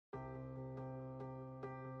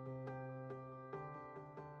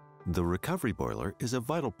The recovery boiler is a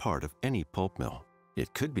vital part of any pulp mill.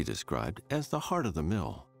 It could be described as the heart of the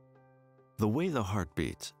mill. The way the heart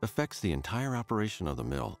beats affects the entire operation of the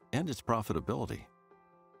mill and its profitability.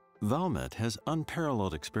 Valmet has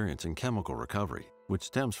unparalleled experience in chemical recovery, which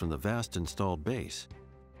stems from the vast installed base.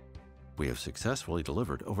 We have successfully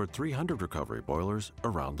delivered over 300 recovery boilers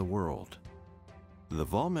around the world. The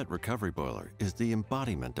Valmet Recovery Boiler is the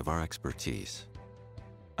embodiment of our expertise.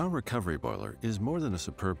 Our recovery boiler is more than a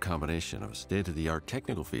superb combination of state-of-the-art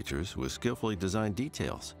technical features with skillfully designed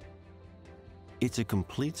details. It's a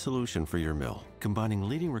complete solution for your mill, combining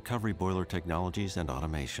leading recovery boiler technologies and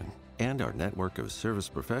automation. And our network of service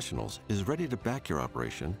professionals is ready to back your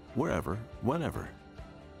operation wherever, whenever.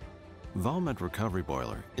 Valmet Recovery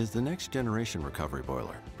Boiler is the next generation recovery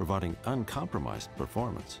boiler, providing uncompromised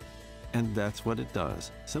performance. And that's what it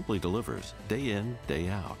does, simply delivers day in, day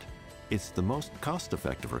out. It's the most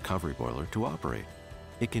cost-effective recovery boiler to operate.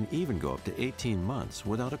 It can even go up to 18 months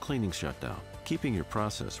without a cleaning shutdown, keeping your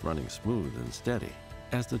process running smooth and steady.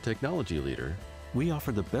 As the technology leader, we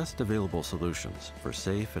offer the best available solutions for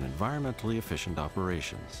safe and environmentally efficient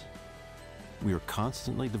operations. We are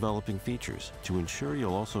constantly developing features to ensure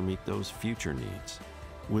you'll also meet those future needs.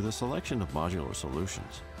 With a selection of modular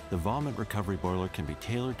solutions, the Valmet Recovery Boiler can be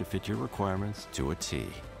tailored to fit your requirements to a T,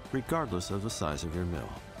 regardless of the size of your mill.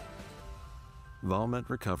 Valmet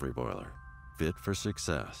Recovery Boiler, fit for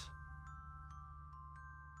success.